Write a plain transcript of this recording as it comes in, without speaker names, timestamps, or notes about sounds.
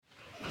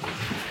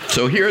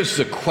So here's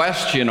the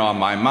question on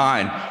my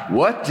mind.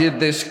 What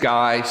did this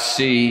guy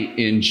see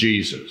in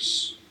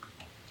Jesus?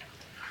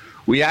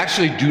 We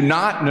actually do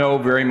not know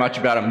very much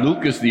about him.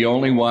 Luke is the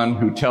only one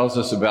who tells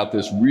us about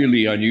this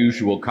really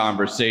unusual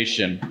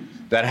conversation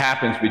that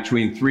happens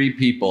between three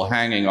people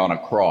hanging on a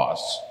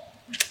cross.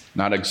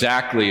 Not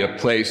exactly a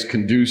place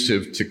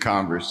conducive to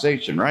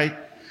conversation, right?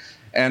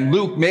 And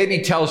Luke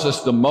maybe tells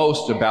us the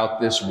most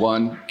about this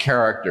one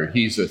character.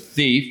 He's a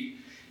thief.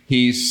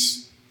 He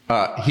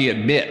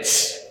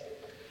admits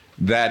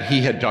that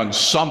he had done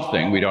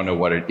something, we don't know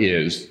what it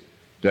is,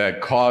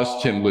 that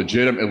caused him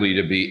legitimately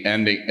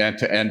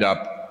to end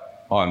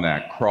up on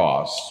that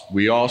cross.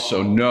 We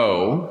also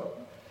know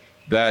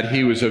that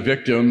he was a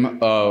victim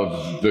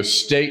of the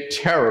state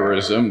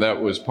terrorism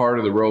that was part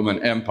of the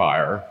Roman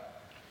Empire,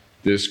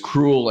 this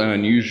cruel and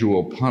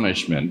unusual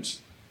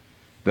punishment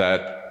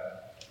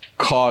that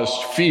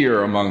caused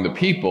fear among the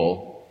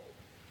people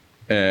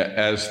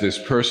as this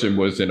person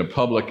was in a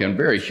public and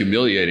very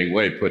humiliating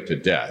way put to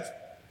death.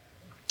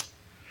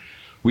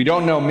 We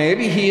don't know,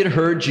 maybe he had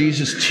heard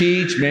Jesus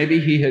teach, maybe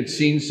he had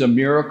seen some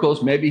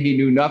miracles, maybe he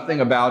knew nothing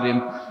about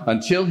him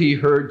until he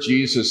heard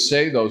Jesus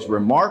say those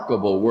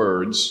remarkable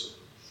words,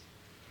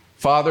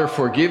 "Father,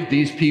 forgive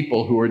these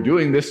people who are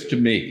doing this to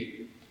me."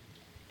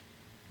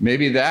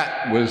 Maybe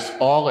that was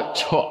all it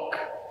took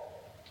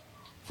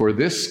for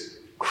this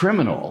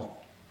criminal,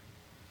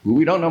 who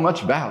we don't know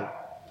much about,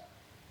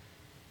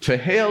 to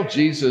hail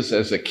Jesus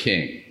as a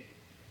king,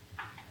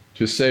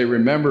 to say,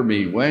 "Remember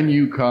me when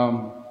you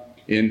come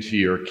into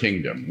your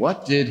kingdom."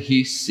 What did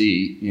he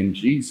see in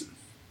Jesus?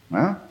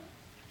 Well,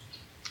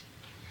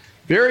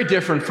 very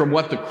different from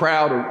what the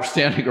crowd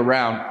standing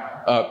around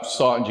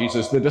saw in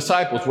Jesus. The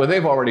disciples, well,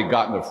 they've already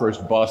gotten the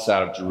first bus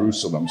out of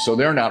Jerusalem, so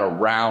they're not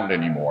around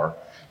anymore.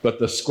 But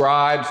the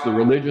scribes, the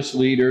religious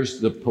leaders,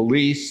 the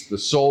police, the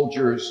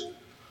soldiers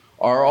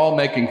are all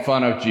making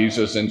fun of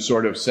Jesus and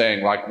sort of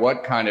saying, like,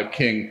 what kind of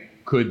king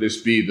could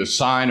this be? The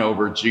sign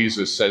over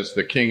Jesus says,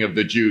 "The King of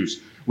the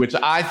Jews," which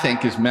I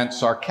think is meant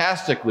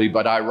sarcastically,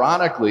 but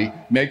ironically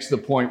makes the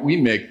point we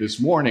make this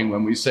morning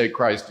when we say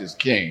Christ is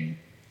king.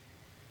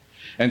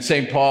 And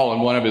St. Paul, in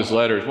one of his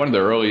letters, one of the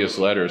earliest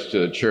letters to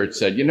the church,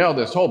 said, you know,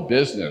 this whole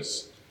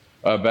business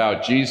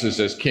about Jesus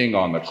as king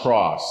on the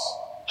cross,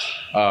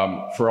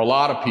 for a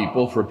lot of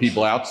people, for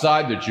people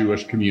outside the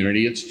Jewish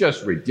community, it's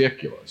just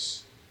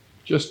ridiculous.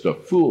 Just a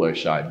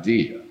foolish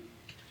idea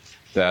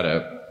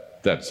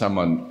that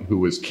someone who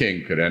was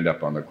king could end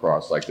up on the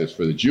cross like this.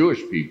 For the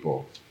Jewish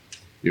people,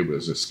 it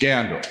was a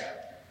scandal.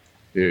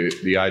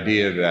 The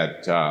idea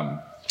that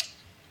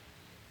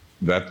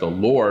the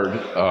Lord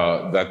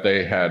that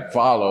they had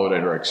followed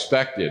and or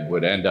expected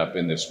would end up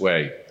in this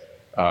way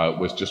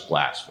was just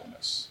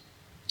blasphemous.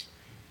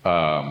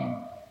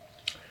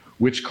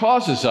 Which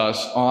causes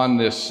us on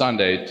this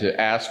Sunday to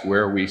ask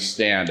where we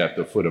stand at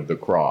the foot of the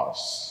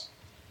cross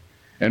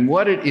and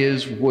what it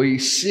is we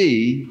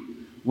see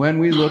when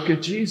we look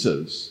at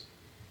Jesus.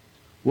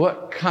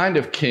 What kind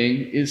of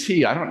king is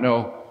he? I don't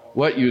know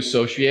what you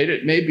associate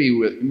it,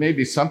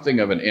 maybe something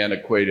of an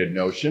antiquated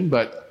notion,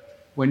 but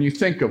when you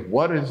think of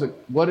what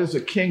is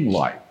a king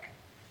like,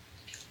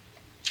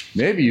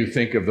 maybe you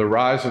think of the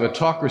rise of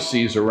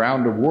autocracies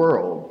around the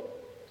world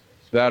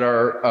that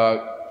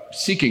are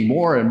seeking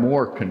more and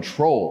more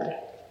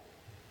control,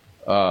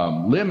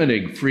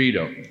 limiting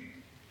freedom,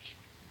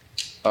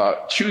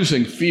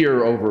 choosing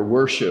fear over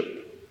worship.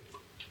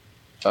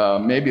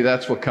 Maybe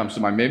that's what comes to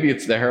mind. Maybe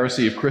it's the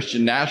heresy of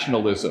Christian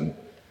nationalism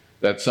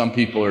that some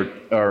people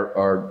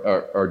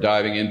are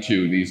diving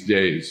into these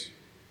days.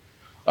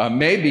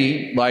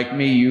 Maybe, like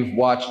me, you've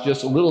watched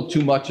just a little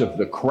too much of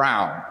The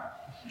Crown,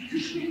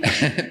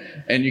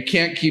 and you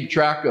can't keep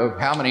track of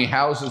how many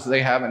houses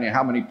they have and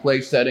how many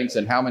place settings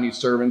and how many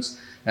servants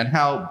and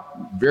how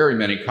very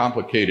many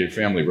complicated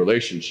family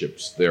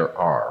relationships there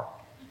are.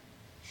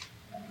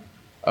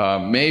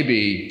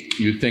 Maybe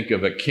you think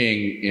of a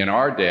king in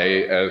our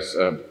day as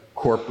a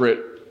corporate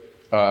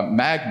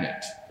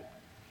magnate,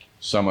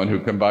 someone who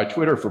can buy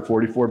Twitter for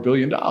 $44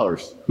 billion.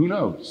 Who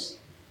knows?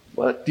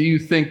 What do you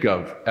think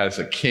of as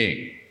a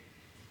king?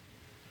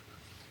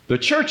 The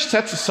church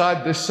sets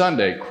aside this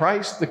Sunday,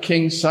 Christ the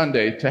King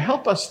Sunday, to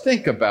help us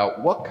think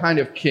about what kind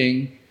of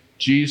king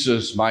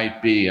Jesus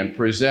might be and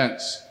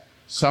presents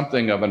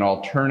something of an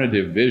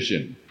alternative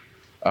vision.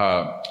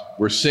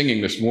 We're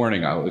singing this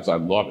morning, I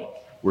love it.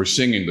 We're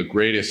singing the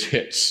greatest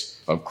hits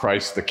of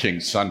Christ the King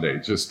Sunday,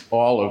 just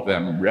all of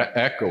them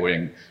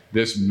echoing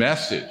this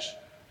message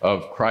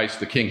of Christ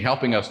the King,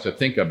 helping us to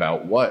think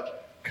about what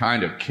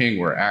kind of king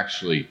we're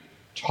actually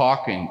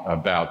talking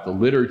about. The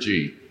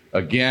liturgy,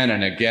 again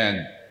and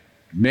again,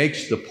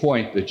 makes the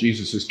point that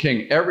Jesus is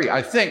king.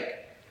 I think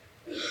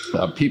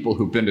people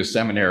who've been to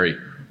seminary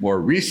more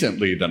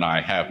recently than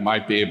I have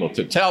might be able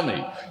to tell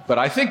me, but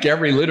I think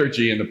every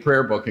liturgy in the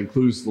prayer book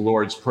includes the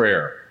Lord's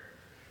Prayer,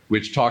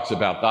 which talks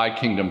about thy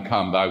kingdom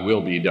come, thy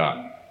will be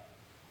done,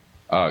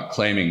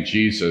 claiming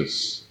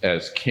Jesus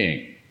as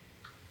king.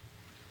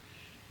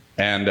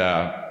 And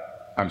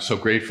I'm so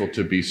grateful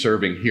to be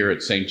serving here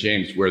at St.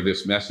 James, where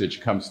this message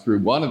comes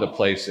through. One of the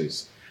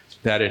places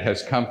that it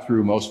has come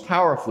through most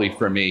powerfully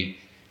for me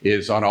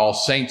is on All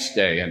Saints'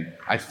 Day. And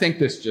I think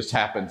this just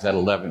happens at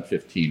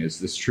 11:15.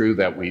 Is this true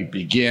that we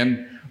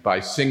begin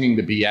by singing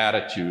the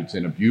Beatitudes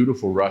in a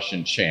beautiful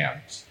Russian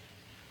chant?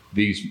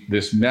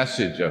 This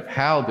message of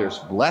how there's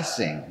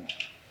blessing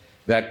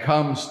that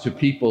comes to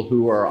people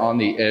who are on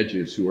the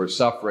edges, who are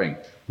suffering,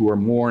 who are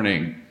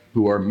mourning,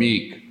 who are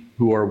meek,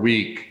 who are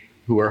weak,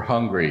 who are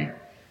hungry.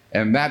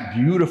 And that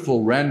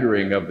beautiful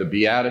rendering of the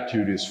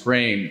Beatitude is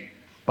framed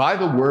by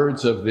the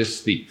words of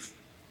this thief.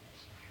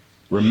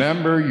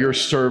 Remember your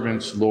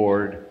servants,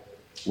 Lord,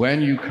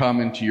 when you come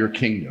into your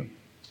kingdom.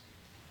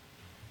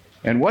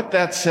 And what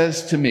that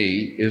says to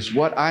me is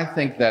what I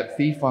think that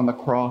thief on the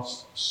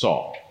cross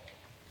saw.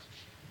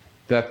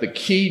 That the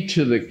key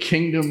to the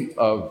kingdom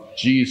of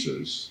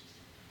Jesus,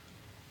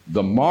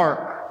 the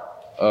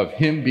mark of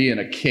him being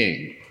a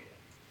king,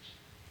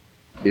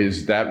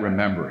 is that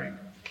remembering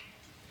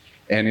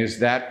and is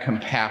that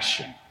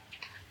compassion.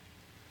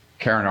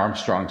 Karen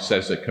Armstrong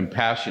says that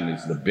compassion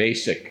is the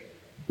basic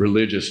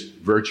religious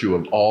virtue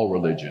of all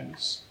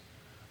religions.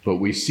 But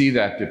we see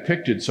that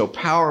depicted so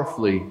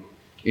powerfully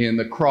in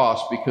the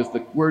cross because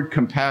the word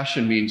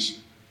compassion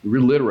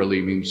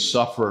literally means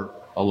suffer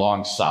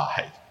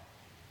alongside,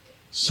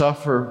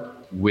 suffer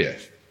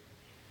with.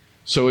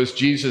 So as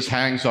Jesus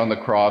hangs on the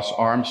cross,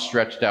 arms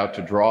stretched out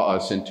to draw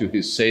us into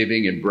his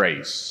saving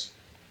embrace,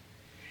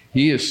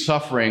 he is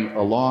suffering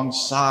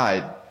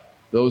alongside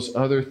those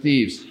other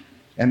thieves.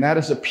 And that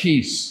is a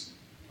piece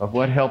of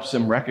what helps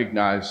him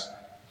recognize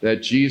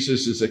that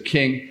Jesus is a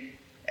king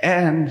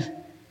and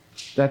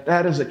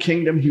that is a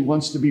kingdom he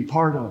wants to be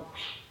part of.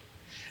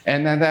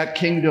 And that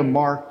kingdom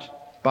marked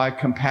by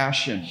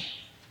compassion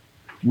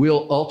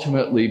will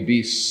ultimately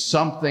be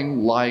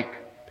something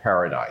like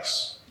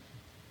paradise.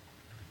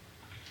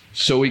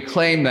 So we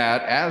claim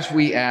that as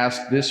we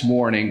ask this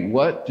morning,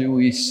 what do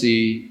we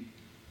see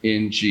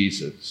in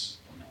Jesus?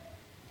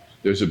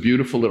 There's a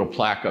beautiful little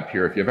plaque up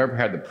here. If you've ever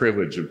had the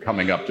privilege of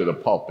coming up to the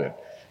pulpit,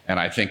 and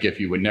I think if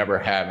you would never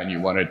have and you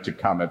wanted to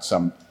come at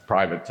some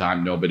private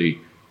time,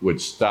 nobody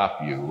would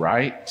stop you,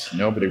 right?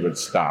 Nobody would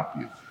stop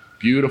you.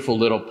 Beautiful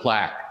little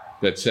plaque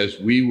that says,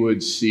 we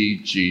would see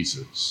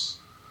Jesus.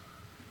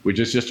 Which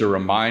is just a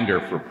reminder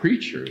for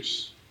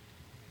preachers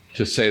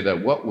to say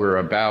that what we're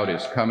about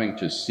is coming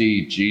to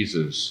see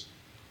Jesus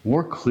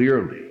more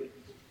clearly.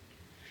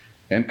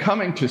 And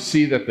coming to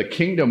see that the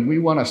kingdom we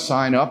want to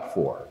sign up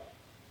for,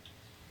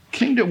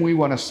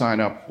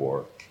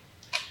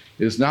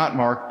 is not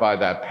marked by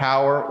that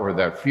power or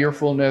that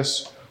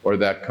fearfulness or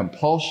that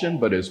compulsion,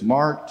 but is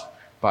marked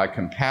by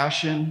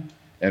compassion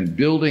and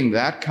building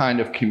that kind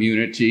of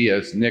community,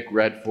 as Nick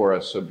read for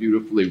us so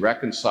beautifully,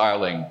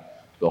 reconciling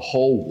the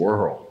whole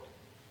world,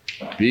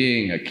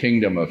 being a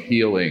kingdom of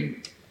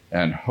healing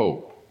and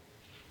hope.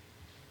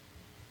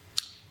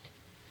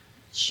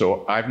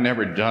 So I've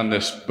never done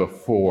this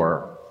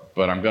before,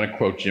 but I'm going to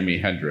quote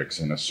Jimi Hendrix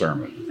in a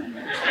sermon.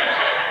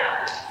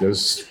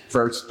 This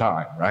first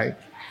time, right?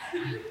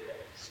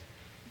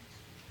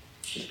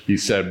 He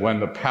said,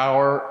 when the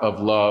power of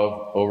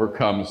love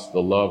overcomes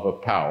the love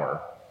of power,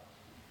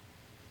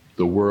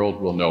 the world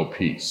will know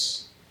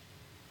peace.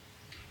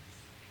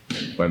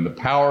 When the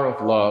power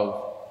of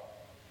love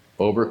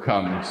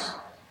overcomes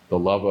the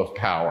love of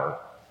power,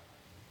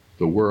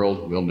 the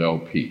world will know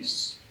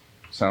peace.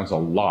 Sounds a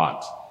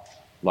lot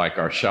like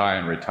our shy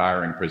and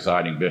retiring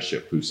presiding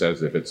bishop who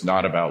says if it's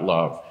not about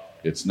love,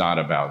 it's not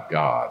about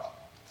God.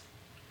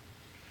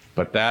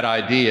 But that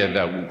idea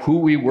that who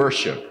we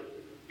worship,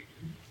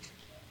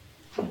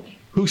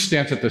 who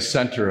stands at the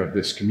center of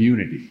this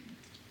community,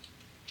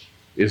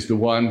 is the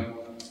one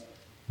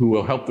who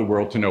will help the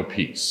world to know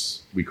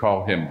peace. We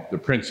call him the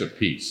Prince of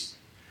Peace.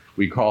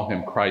 We call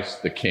him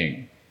Christ the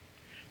King,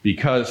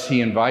 because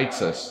he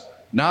invites us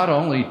not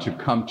only to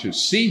come to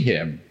see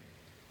him,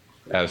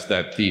 as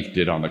that thief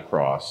did on the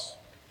cross,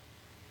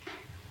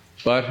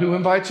 but who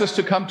invites us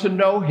to come to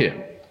know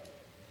him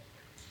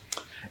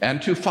and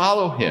to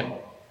follow him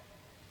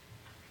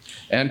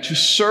and to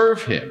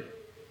serve him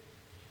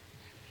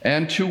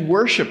and to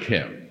worship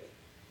him.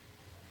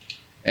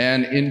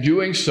 And in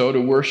doing so, to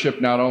worship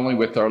not only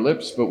with our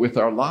lips, but with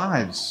our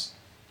lives,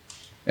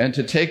 and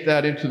to take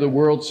that into the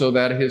world so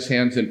that his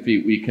hands and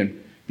feet we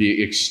can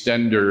be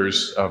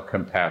extenders of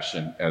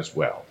compassion as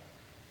well.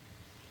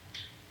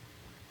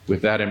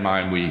 With that in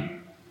mind, we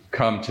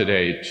come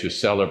today to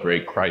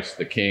celebrate Christ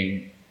the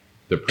King,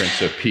 the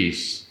Prince of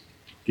Peace,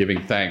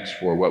 giving thanks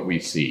for what we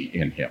see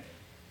in him.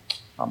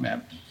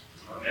 Amen.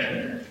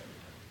 Amen.